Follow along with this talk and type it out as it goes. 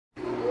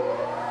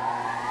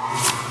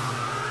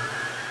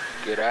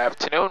Good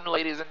afternoon,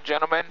 ladies and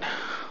gentlemen.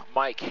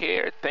 Mike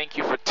here. Thank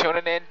you for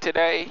tuning in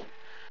today.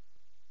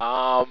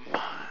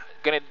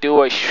 Gonna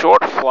do a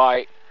short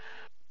flight,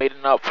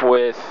 meeting up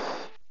with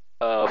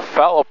a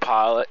fellow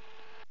pilot.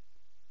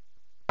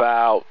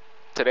 About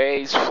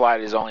today's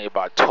flight is only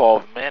about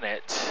 12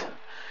 minutes,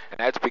 and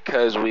that's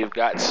because we've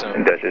got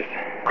some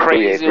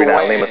crazy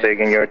winds. Say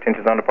again your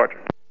intentions on departure.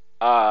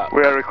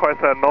 We are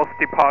requesting north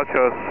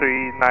departure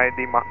 39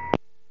 Lima.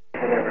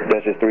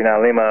 Dutchess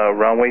 39 Lima,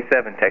 runway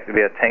 7, taxi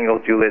via Tango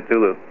Juliet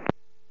Zulu.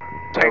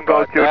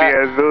 Tango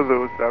Juliet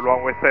Zulu, the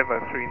runway 7,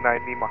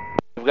 39 Lima.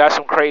 We've got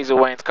some crazy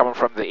winds coming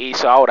from the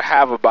east, so I would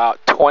have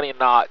about 20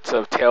 knots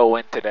of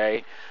tailwind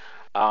today.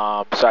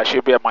 So I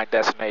should be at my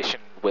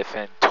destination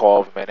within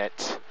 12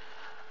 minutes.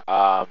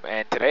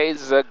 And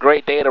today's a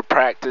great day to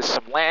practice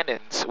some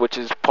landings, which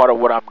is part of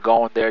what I'm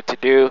going there to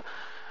do.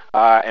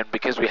 And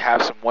because we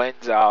have some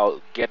winds,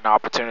 I'll get an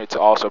opportunity to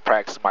also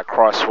practice my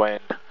crosswind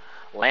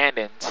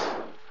landings.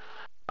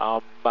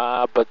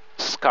 But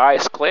sky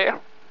is clear.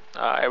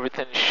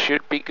 Everything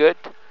should be good.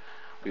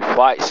 We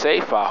fly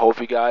safe. I hope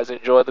you guys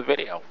enjoy the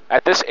video.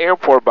 At this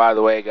airport, by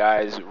the way,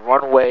 guys,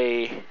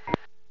 runway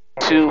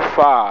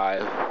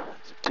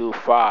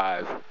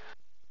 25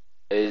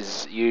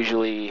 is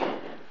usually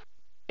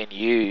in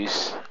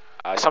use.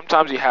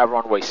 Sometimes you have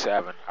runway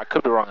 7. I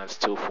could be wrong, it's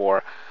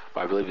 24,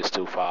 but I believe it's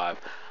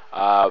 25.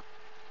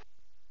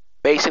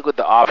 Basically,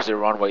 the opposite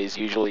runway is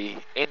usually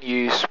in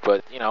use,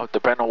 but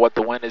depending on what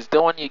the wind is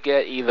doing, you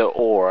get either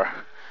or.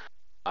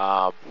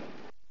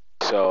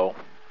 So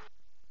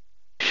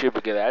should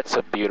be good. That's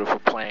a beautiful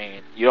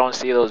plane. You don't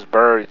see those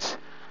birds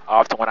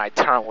often. When I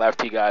turn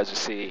left, you guys will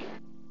see.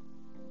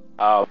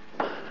 But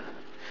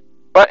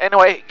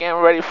anyway,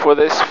 getting ready for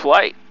this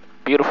flight.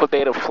 Beautiful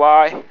day to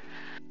fly.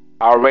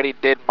 I already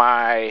did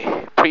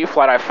my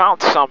pre-flight. I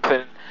found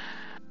something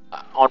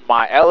on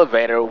my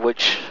elevator,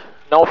 which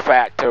no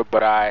factor,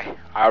 but I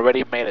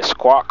already made a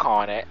squawk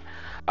on it.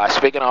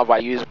 Speaking of, I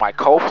use my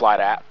co-flight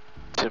app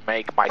to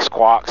make my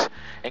squawks.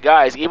 And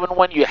guys, even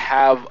when you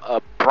have a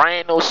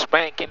brand new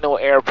spanking new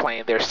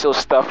airplane, there's still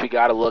stuff you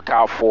got to look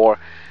out for.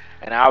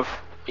 And I've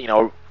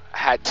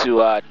had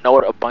to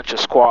note a bunch of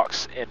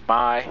squawks in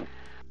my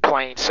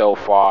plane so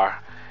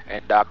far,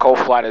 and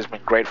co-flight has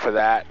been great for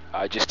that,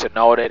 just to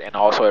note it, and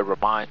also it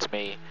reminds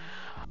me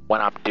when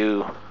I'm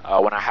due,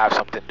 when I have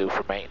something due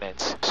for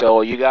maintenance.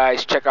 So you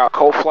guys check out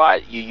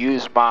co-flight. You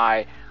use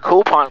my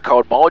coupon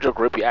code Mojo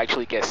Group, you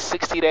actually get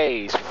 60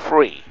 days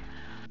free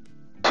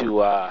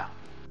to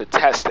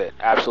test it,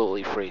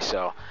 absolutely free.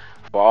 So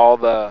for all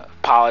the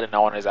piloting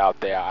owners out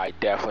there, I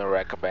definitely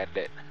recommend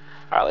it.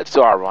 All right, let's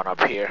do our run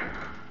up here.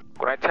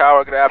 Good night,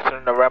 Tower. Good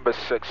afternoon. November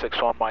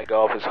 661 Mike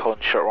Golf is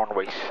holding short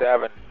runway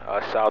 7,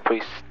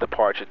 southeast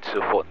departure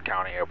to Fulton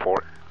County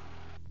Airport.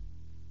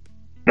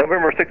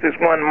 November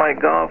 661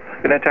 Mike Golf.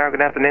 Good night, Tower.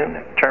 Good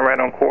afternoon. Turn right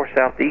on course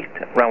southeast,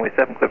 runway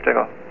 7, clear for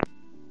takeoff.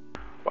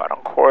 Right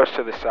on course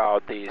to the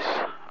southeast,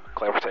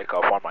 clear for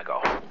takeoff on my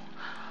Golf.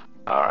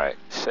 All right,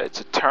 so it's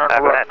a turn right.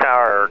 Good night,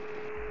 Tower.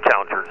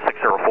 Challenger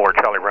 604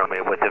 Charlie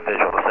Romeo with a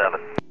visual to 7.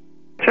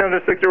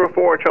 Challenger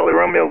 604 Charlie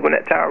Romeo, good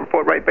night, Tower.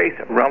 Report right base,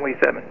 runway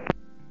 7.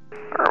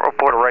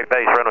 Report to right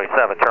base, runway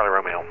 7, Charlie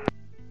Romeo.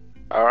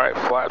 All right,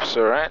 flaps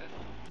are in.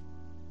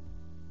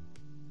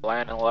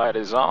 Landing light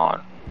is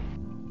on.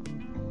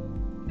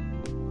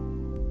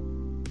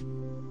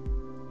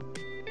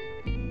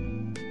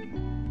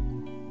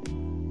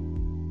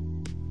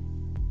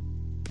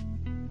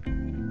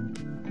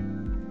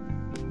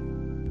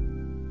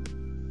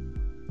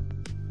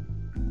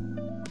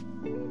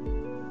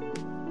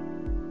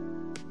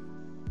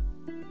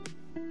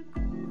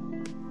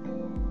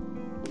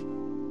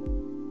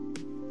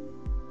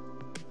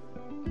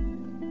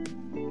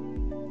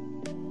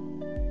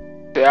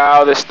 See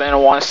how this thing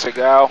wants to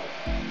go.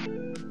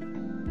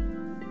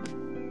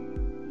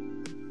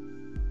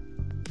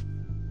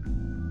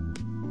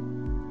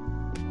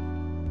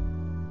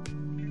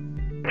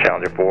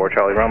 Challenger 4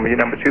 Charlie Romeo,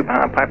 number 2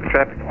 behind pipe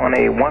traffic on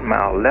a 1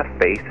 mile left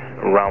base,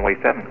 runway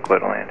 7, clear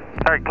to land.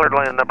 All right, clear to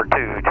land number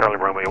 2, Charlie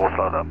Romeo, we'll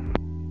slow it up.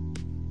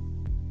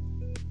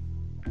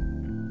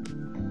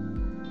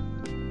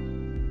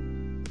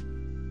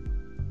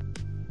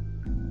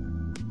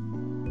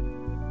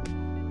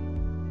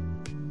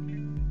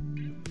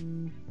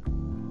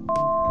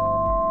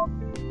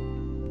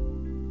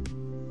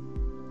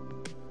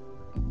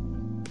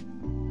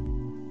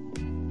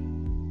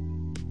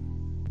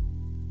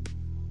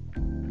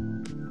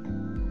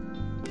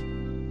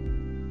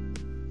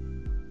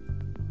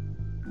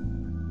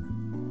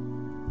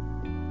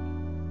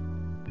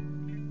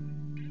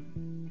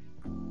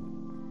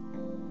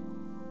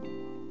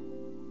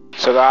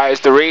 So guys,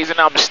 the reason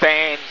I'm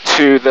staying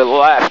to the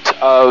left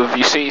of,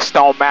 you see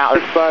Stone Mountain,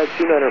 to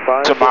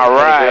my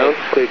right,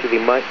 clear to the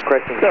Mike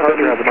Crescent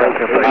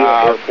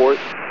Airport,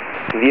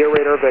 via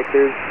radar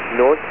vectors,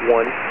 North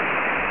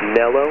 1,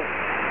 Nello,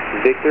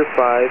 Victor 5,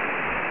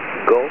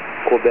 Gulf,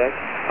 Quebec,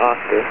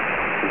 Oscar,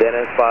 then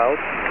as filed,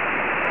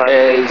 time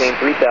to maintain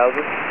 3,000,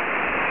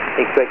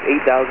 expect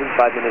 8,000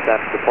 5 minutes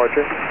after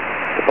departure,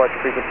 Departure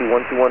frequency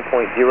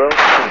 121.0.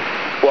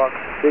 Squawk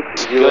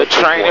 60. Good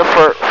training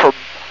for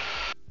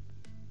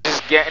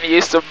just getting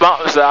used to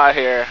bumps out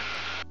here.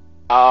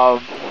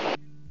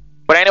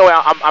 But anyway,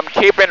 I'm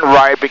keeping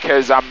right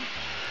because I'm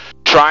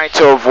trying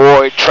to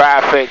avoid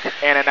traffic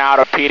in and out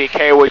of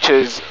PDK, which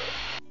is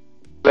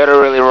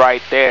literally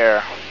right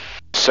there.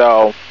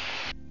 So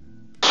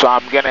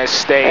I'm gonna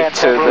stay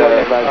to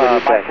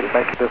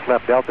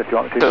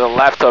the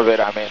left of it.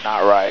 I mean,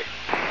 not right.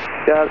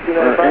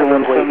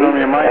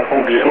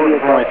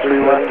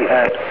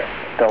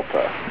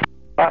 Delta.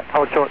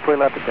 Hold short, 3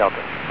 left at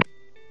Delta.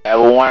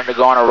 Ever wanted to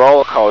go on a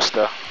roller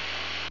coaster?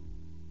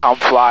 Come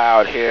fly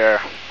out here.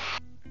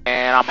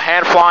 And I'm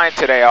hand flying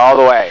today all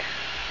the way.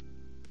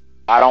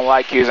 I don't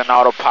like using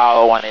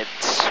autopilot when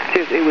it's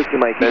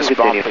this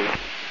bumpy.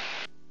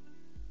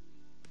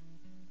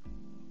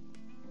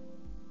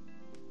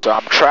 So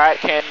I'm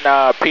tracking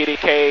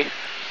PDK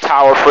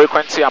tower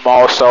frequency. I'm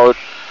also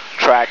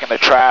tracking the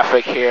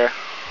traffic here.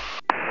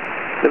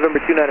 November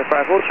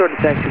 295, hold short of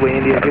taxiway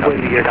India, give way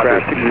to the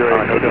aircraft.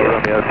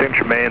 Same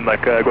Tremaine, go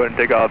ahead and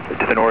take off to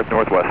the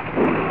northwest.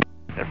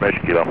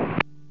 Information kilo.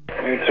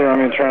 Sir, I'm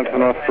in turn to the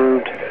north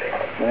approved,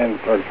 and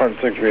Department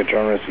 6 will be at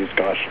Risk, use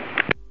caution.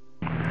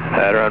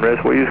 Around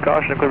Risk, we'll use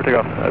caution and clear for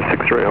takeoff.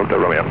 6-3 Hotel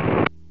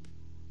Romeo.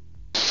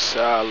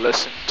 So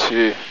listen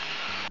to,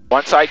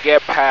 once I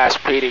get past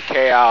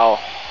PDK, I'll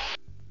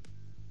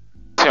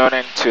tune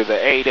into the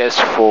ATIS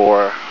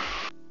for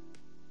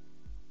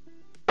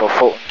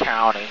Fulton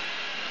County.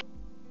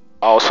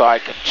 Also, I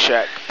can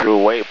check through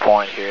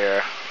waypoint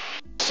here,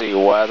 see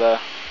weather.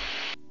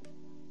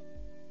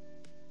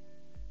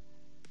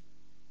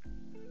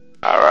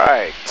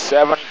 Alright,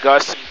 7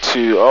 gusting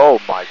to, oh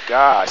my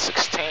god,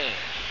 16.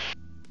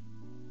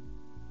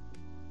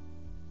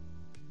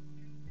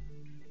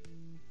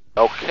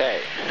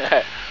 Okay.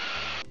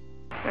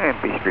 And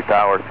Peachtree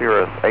Tower,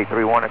 Cirrus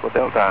 831 Echo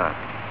Delta.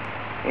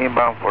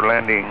 Inbound for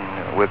landing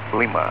with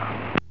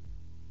Lima.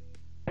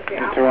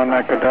 831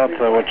 Echo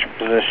Delta, what's your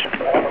position?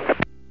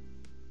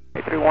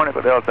 831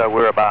 Echo Delta,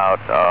 we're about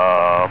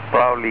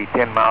probably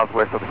 10 miles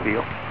west of the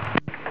field.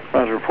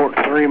 Report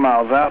 3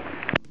 miles out.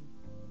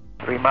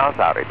 3 miles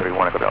out,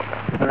 831 Echo Delta.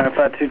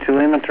 952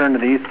 Lima, turn to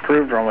the east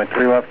approved, runway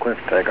 3 left, clear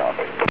for takeoff.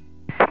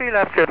 3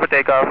 left, clear for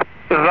takeoff.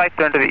 Right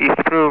turn to the east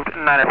approved,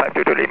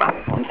 9522 Lima.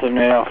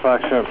 178 Alpha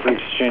Foxtrot, free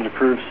exchange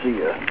approved, see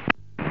ya.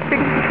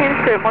 Frequency change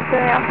approved,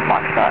 178 Alpha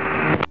Foxtrot.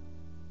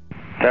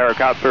 Tower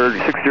Copper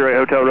 60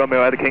 Hotel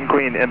Romeo at the King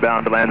Queen,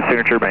 inbound to land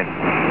signature main.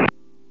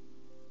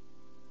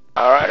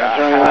 Alright, I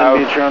have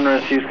beach run,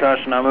 risk, use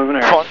caution, I'm moving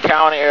here. Fulton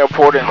County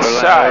Airport in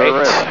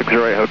sight. 60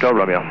 Hotel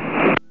Romeo.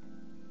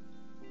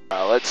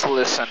 Let's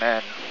listen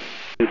in.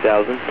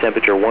 2000,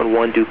 temperature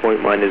 11, dew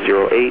point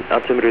 -08,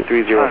 altimeter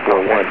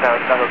 3041.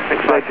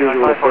 Expect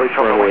visual approach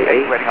runway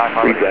 8.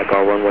 Read back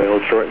all runway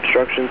hold short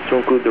instructions to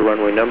include the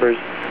runway numbers.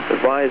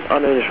 Advise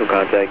on initial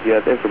contact, you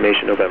have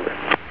information November.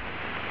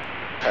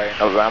 Okay,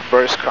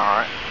 November is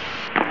current.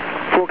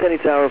 Fulton County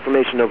Tower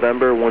information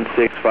November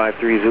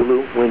 1653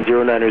 Zulu, wind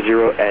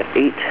 090 at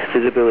 8,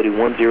 visibility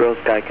 10,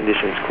 sky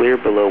conditions clear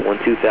below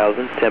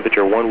 12,000,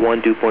 temperature 11,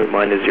 dew point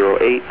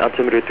 -08,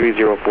 altimeter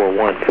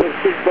 3041.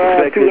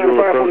 Expect visual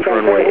approach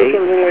runway 8,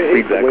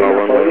 read back all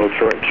runway hold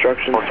short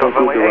instructions to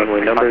include the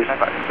runway numbers.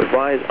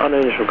 Advise on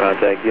initial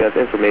contact, you have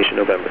information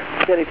November.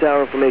 Fulton County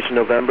Tower information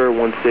November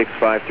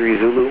 1653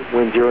 Zulu,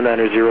 wind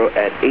 090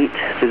 at 8,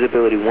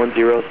 visibility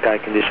 10, sky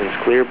conditions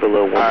clear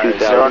below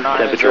 12,000,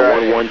 temperature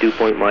 11, dew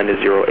point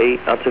 -08,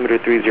 altimeter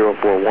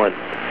 3041.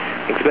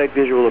 Expect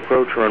visual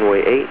approach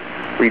runway 8.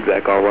 Read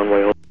back all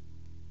runway hold.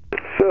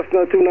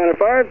 Cessna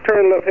 295,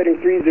 turn left heading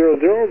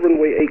 300,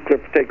 runway 8 clear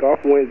for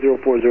takeoff, wind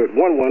 040 at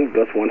 11,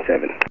 gust 17.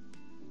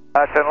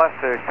 Turn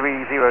left to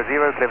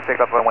 300, clear for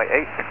takeoff runway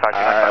 8.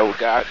 Alright, we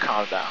got it,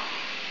 calm down.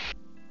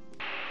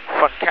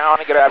 Fulton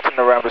County, good afternoon,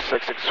 November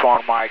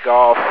 661, my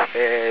golf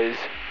is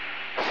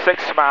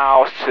 6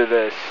 miles to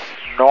the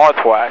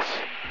northwest,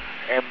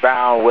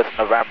 inbound with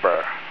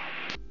November.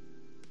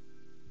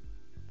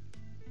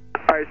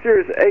 Alright,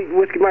 Sirius 8,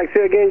 Whiskey Mike,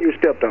 say again, you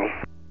stepped on.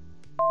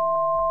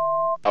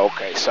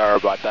 Okay, sorry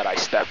about that, I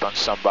stepped on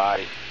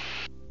somebody.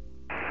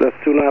 That's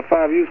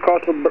 295, use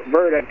caution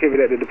bird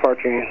activity at the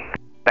departure end.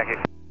 Thank you.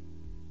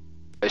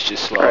 Let's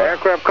just slow Alright, down.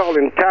 aircraft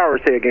calling tower,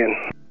 say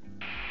again.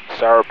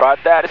 Sorry about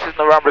that, this is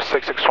November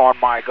 661,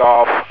 my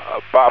golf,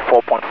 about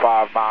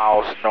 4.5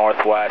 miles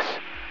northwest,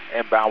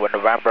 inbound with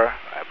November.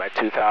 I'm at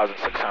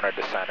 2,600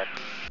 descending.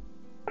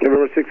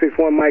 November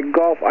 661, Mike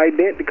Golf,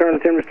 ident, the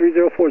current temperature is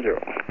 3040.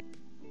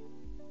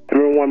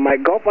 Number 1,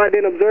 Mike Golf,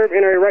 ident, observe,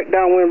 enter a right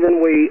downwind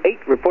runway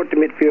 8, report to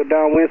midfield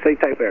downwind, say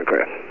type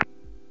aircraft.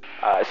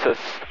 It says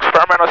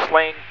experimental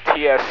Sling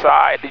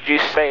TSi, did you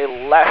say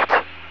left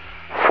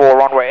for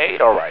runway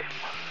 8 or right?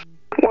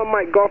 1,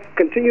 Mike Golf,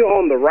 continue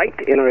on the right,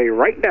 enter a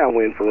right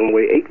downwind for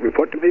runway 8,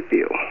 report to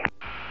midfield.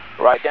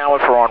 Right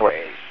downwind for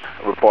runway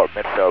 8, report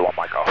midfield 1,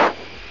 Mike Golf.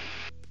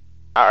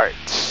 Alright,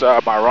 so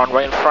my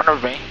runway in front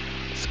of me,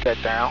 let's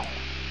get down.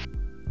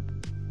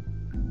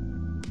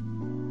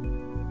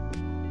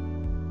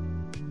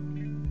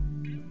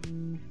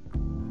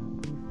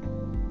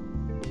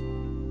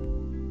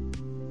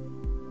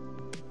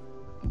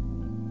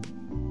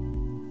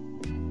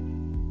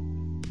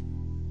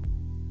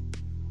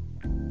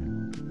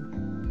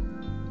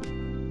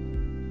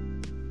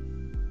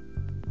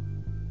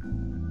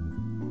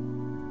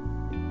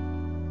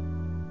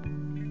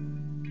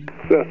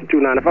 That's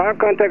 295.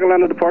 Contact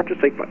Atlanta departure.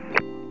 Safe flight.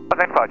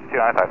 Thanks, Fox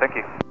 295. Thank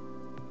you.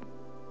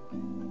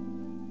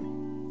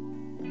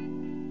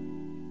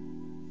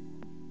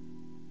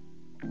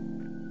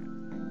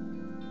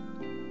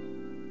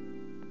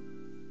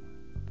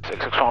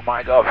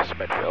 Mike Golf is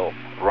midfield,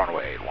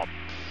 runway 81.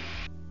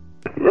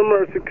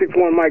 Remember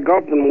 661 Mike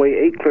Golf, runway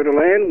 8, clear to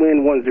land,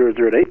 wind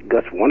 1008,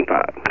 gust 15.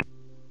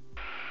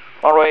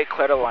 Runway 8,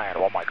 clear to land,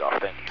 1 Mike Golf,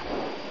 thank you.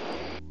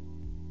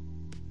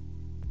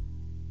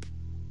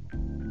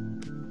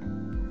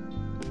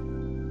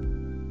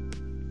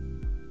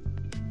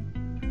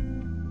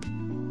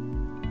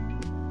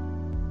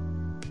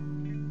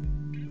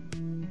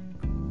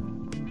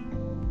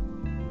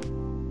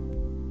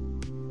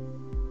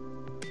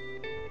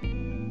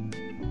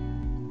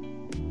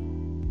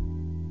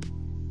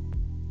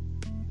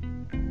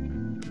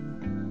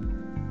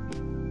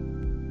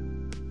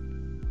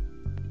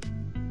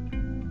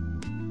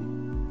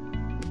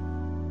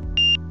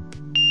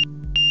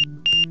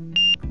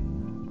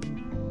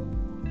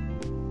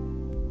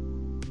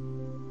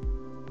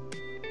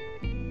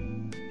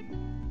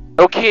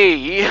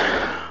 Okay,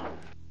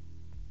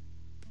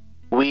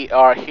 we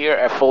are here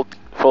at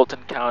Fulton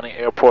County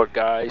Airport,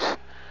 guys.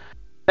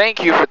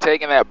 Thank you for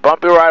taking that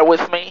bumpy ride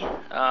with me.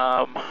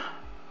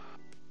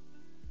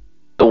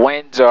 The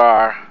winds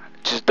are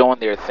just doing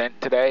their thing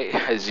today,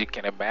 as you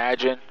can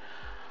imagine,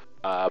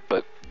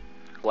 but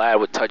glad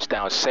we touched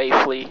down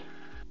safely.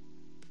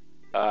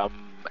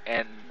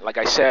 And like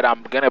I said,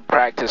 I'm going to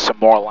practice some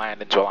more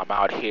landings while I'm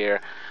out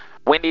here.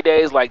 Windy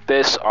days like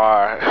this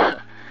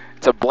are...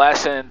 It's a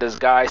blessing in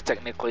disguise.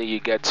 Technically, you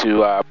get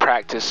to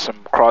practice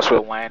some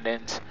crosswind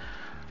landings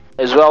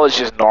as well as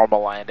just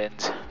normal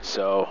landings.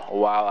 So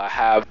while I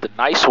have the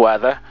nice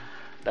weather,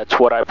 that's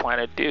what I plan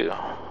to do.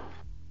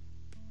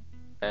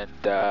 And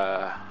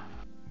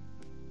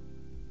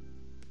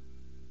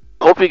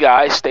hope you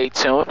guys stay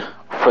tuned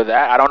for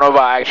that. I don't know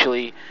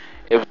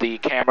if the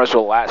cameras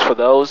will last for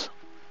those,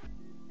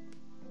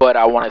 but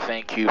I want to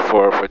thank you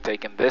for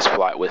taking this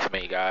flight with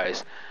me,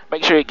 guys.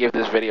 Make sure you give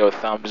this video a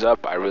thumbs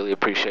up. I really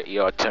appreciate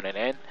you all tuning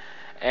in.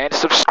 And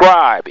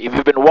subscribe. If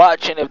you've been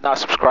watching, if not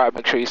subscribed,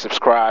 make sure you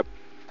subscribe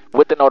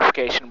with the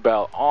notification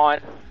bell on.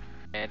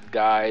 And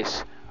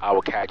guys, I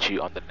will catch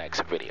you on the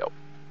next video.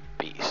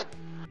 Peace.